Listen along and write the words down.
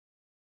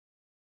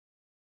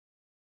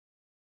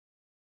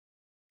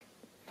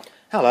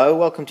Hello,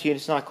 welcome to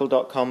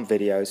Unicycle.com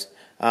videos.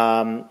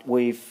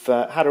 We've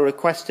had a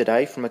request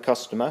today from a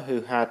customer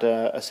who had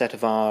a set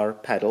of our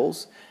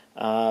pedals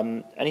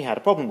and he had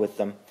a problem with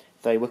them.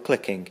 They were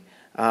clicking.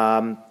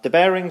 The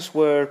bearings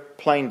were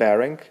plain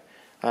bearing,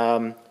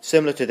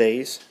 similar to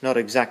these, not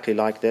exactly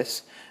like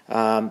this,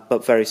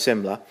 but very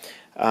similar.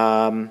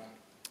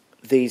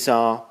 These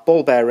are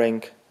ball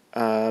bearing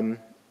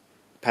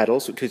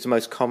pedals, which is the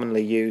most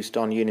commonly used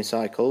on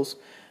unicycles.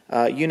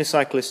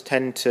 Unicyclists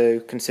tend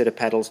to consider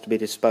pedals to be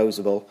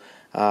disposable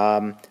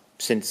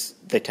since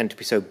they tend to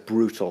be so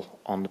brutal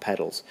on the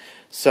pedals.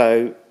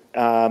 So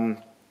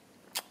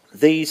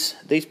these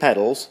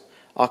pedals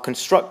are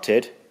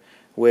constructed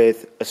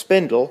with a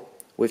spindle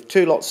with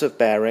two lots of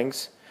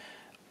bearings.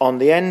 On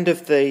the end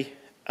of the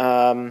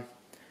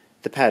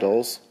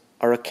pedals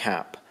are a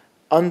cap.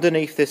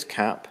 Underneath this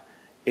cap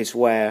is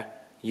where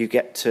you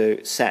get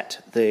to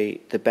set the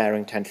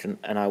bearing tension,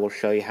 and I will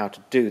show you how to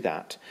do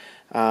that.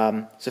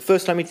 So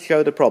first let me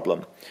show the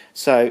problem.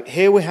 So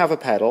here we have a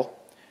pedal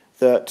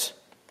that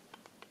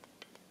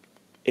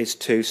is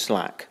too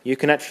slack. You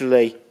can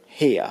actually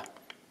hear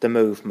the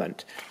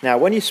movement. Now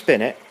when you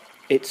spin it,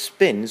 it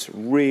spins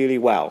really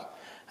well.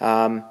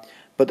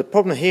 But the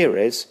problem here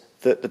is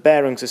that the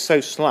bearings are so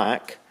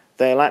slack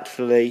they'll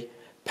actually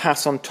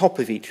pass on top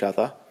of each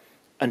other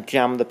and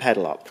jam the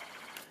pedal up.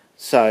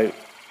 So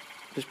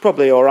it's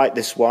probably alright,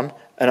 this one,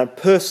 and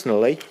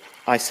personally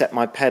I set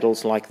my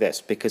pedals like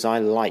this because I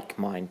like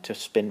mine to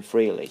spin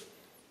freely.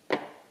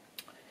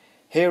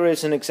 Here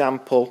is an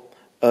example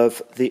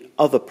of the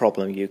other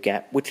problem you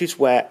get, which is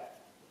where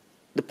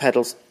the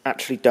pedals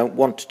actually don't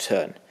want to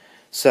turn.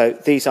 So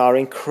these are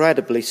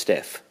incredibly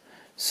stiff.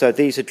 So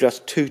these are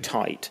just too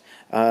tight,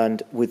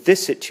 and with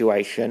this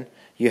situation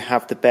you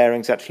have the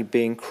bearings actually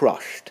being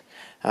crushed.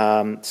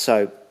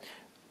 So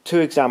two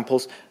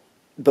examples,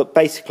 but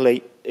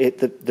basically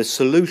the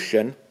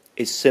solution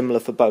is similar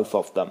for both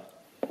of them.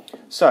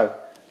 So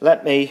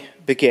let me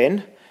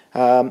begin.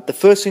 The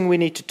first thing we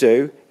need to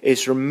do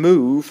is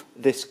remove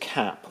this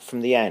cap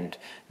from the end.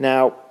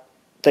 Now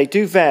they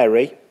do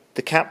vary.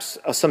 The caps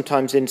are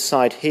sometimes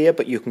inside here,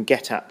 but you can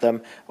get at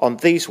them. On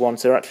these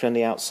ones they're actually on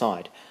the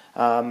outside.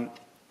 I'm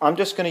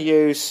just going to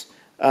use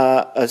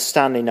a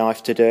Stanley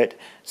knife to do it.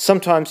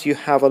 Sometimes you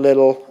have a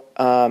little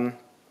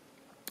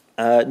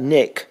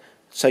nick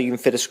so you can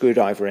fit a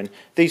screwdriver in.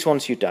 These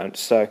ones you don't.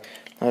 So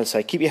as I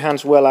say, keep your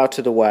hands well out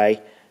of the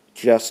way.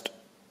 Just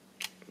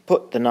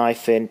put the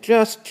knife in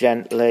just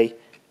gently,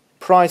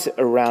 prise it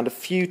around a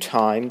few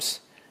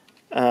times,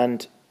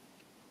 and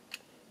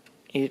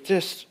you're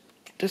just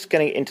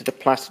getting it into the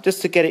plastic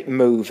just to get it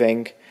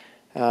moving.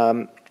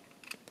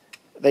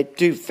 They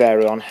do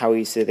vary on how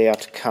easy they are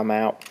to come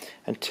out,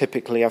 and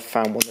typically I've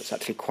found one that's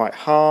actually quite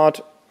hard.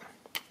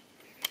 You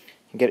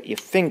can get your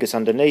fingers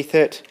underneath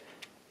it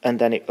and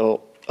then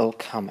it'll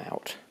come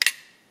out.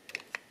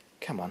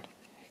 Come on,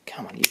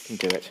 you can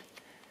do it.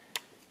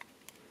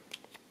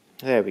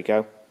 There we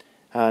go,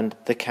 and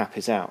the cap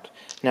is out.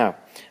 Now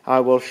I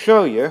will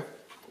show you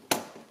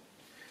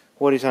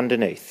what is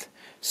underneath.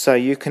 So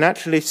you can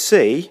actually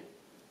see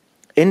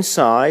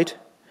inside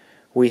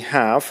we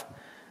have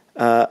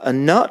a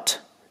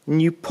nut,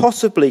 and you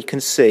possibly can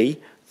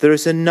see there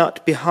is a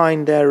nut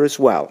behind there as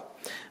well.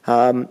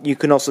 You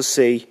can also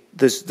see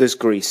there's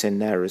grease in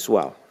there as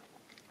well.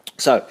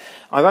 So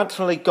I've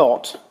actually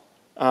got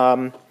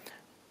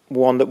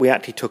one that we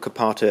actually took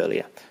apart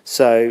earlier.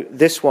 So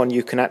this one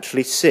you can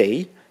actually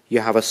see you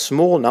have a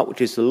small nut,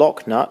 which is the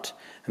lock nut,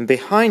 and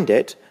behind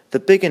it the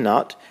bigger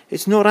nut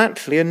is not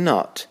actually a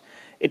nut,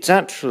 it's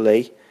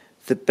actually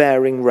the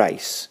bearing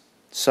race.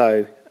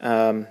 So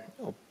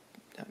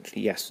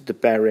actually yes, the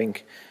bearing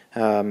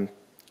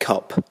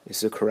cup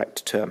is the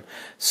correct term.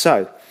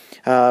 So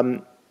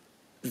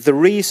the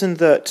reason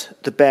that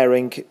the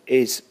bearing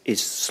is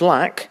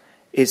slack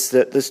is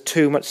that there's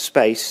too much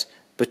space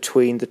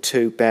between the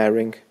two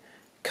bearing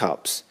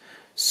cups.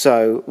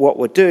 So what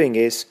we're doing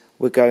is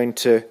we're going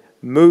to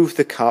move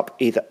the cup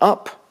either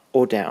up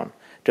or down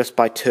just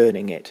by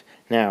turning it.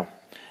 Now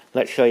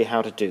let's show you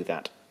how to do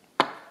that.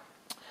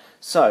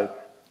 So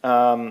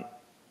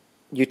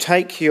you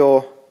take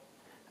your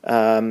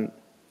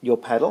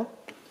pedal,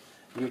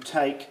 you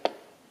take,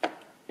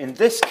 in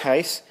this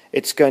case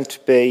it's going to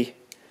be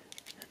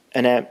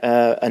a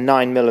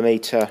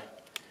 9mm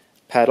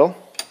pedal,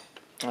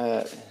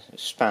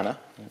 spanner.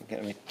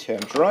 Get my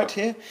terms right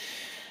here.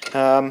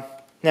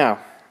 Now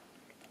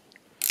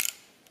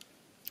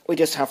we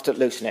just have to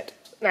loosen it.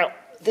 Now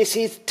this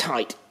is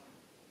tight.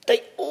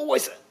 They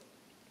always...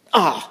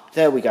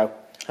 there we go.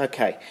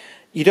 Okay,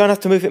 you don't have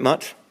to move it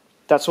much.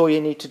 That's all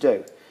you need to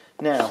do.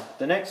 Now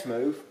the next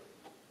move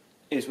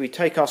is we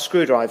take our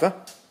screwdriver,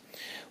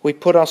 we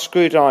put our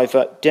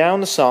screwdriver down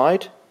the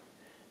side,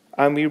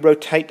 and we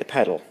rotate the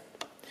pedal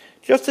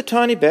just a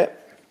tiny bit,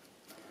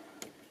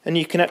 and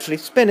you can actually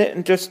spin it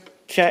and just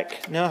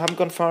check. No, I haven't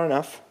gone far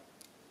enough.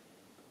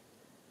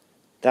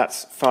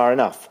 That's far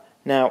enough.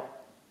 Now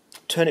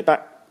turn it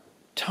back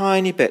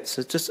tiny bit,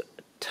 so just a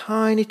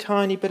tiny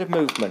bit of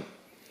movement.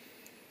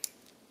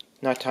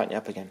 Now tighten it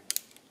up again.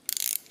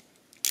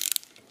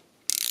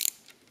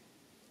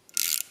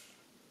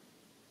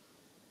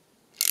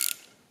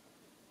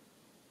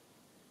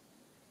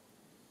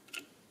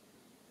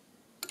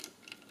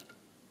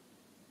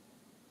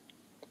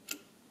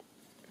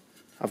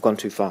 I've gone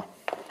too far.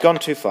 Gone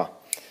too far.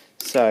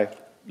 So,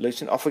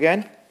 loosen it off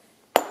again.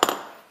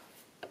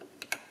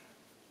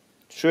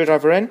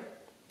 Screwdriver in.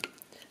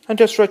 And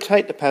just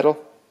rotate the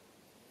pedal.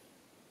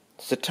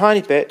 It's a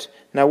tiny bit.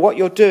 Now what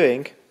you're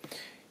doing,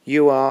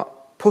 you are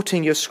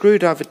putting your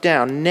screwdriver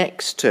down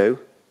next to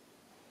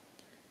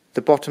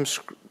the bottom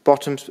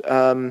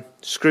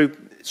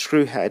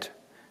screw head,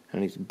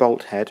 and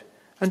bolt head,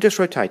 and just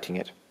rotating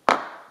it.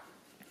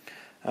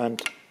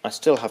 And I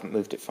still haven't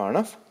moved it far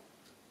enough.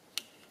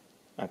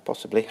 I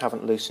possibly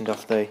haven't loosened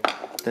off the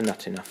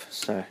nut enough.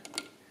 So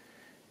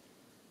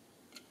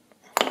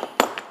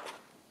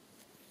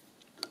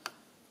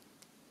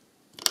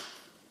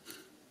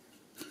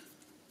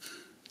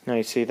now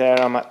you see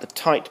there I'm at the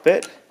tight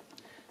bit,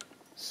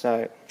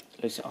 so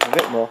loosen it off a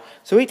bit more.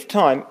 So each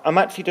time I'm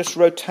actually just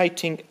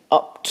rotating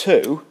up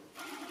to,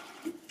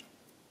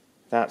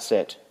 that's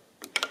it.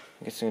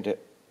 I'm just going to do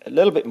it a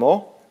little bit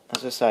more.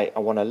 As I say, I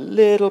want a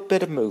little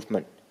bit of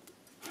movement.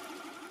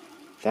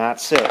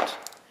 That's it.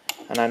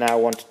 And I now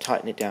want to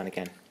tighten it down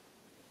again.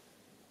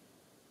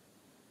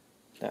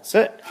 That's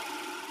it.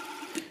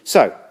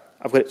 So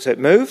I've got it so it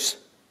moves,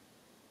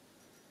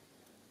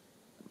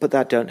 but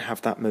I don't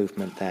have that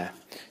movement there.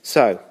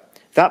 So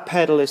that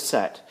pedal is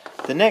set.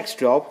 The next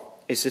job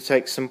is to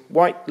take some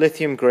white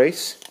lithium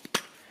grease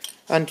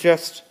and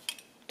just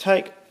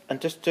do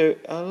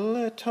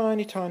a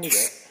tiny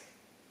bit.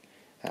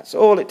 That's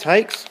all it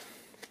takes.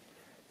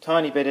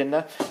 Tiny bit in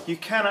there. You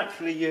can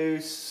actually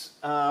use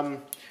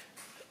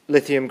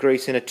lithium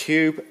grease in a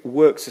tube.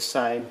 Works the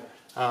same.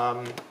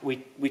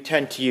 We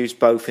tend to use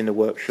both in the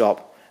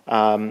workshop.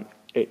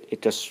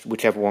 It just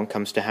whichever one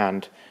comes to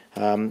hand.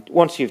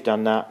 Once you've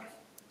done that,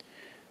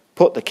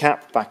 put the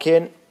cap back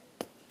in,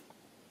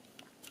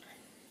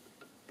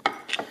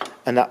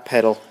 and that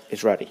pedal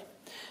is ready.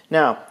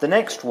 Now the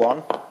next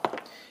one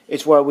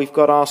is where we've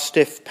got our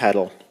stiff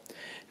pedal.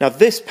 Now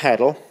this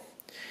pedal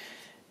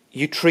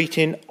you treat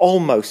in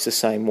almost the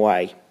same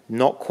way,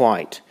 not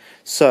quite.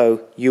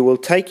 So you will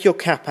take your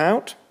cap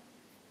out,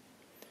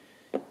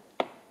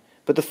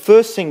 but the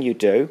first thing you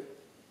do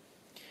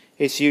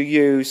is you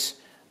use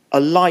a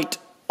light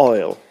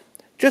oil,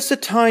 just a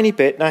tiny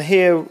bit. Now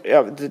here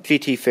the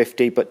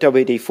GT50, but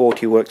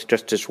WD-40 works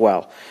just as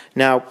well.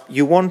 Now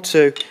you want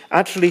to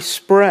actually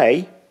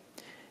spray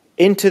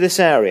into this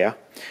area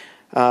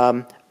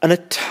and a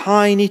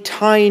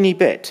tiny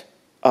bit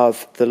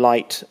of the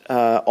light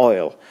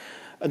oil.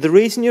 And the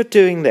reason you're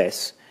doing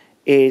this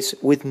is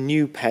with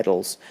new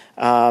pedals.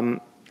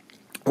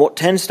 What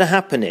tends to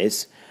happen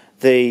is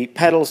the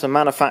pedals are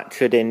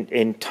manufactured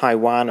in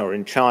Taiwan or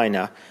in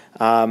China,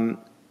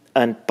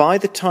 and by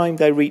the time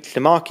they reach the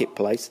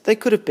marketplace, they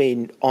could have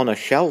been on a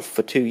shelf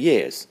for 2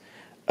 years,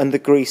 and the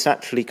grease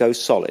actually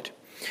goes solid.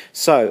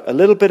 So a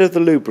little bit of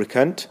the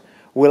lubricant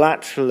will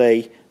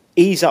actually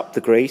ease up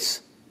the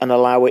grease and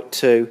allow it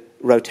to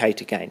rotate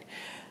again.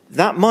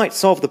 That might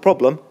solve the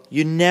problem.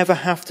 You never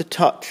have to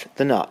touch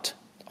the nut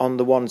on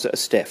the ones that are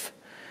stiff.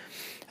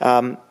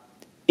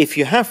 If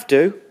you have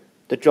to,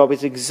 the job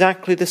is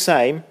exactly the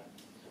same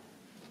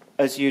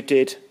as you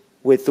did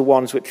with the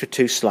ones which are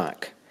too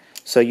slack.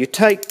 So you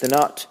take the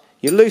nut,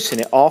 you loosen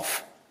it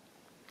off,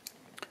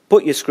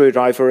 put your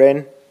screwdriver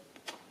in,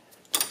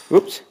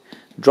 whoops,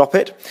 drop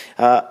it,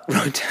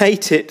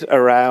 rotate it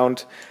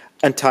around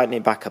and tighten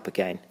it back up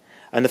again.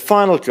 And the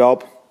final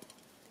job,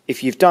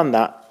 if you've done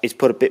that, is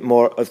put a bit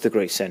more of the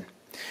grease in.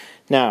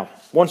 Now,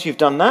 once you've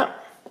done that,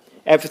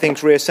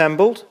 everything's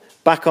reassembled,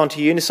 back onto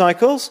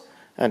unicycles,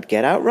 and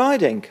get out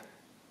riding.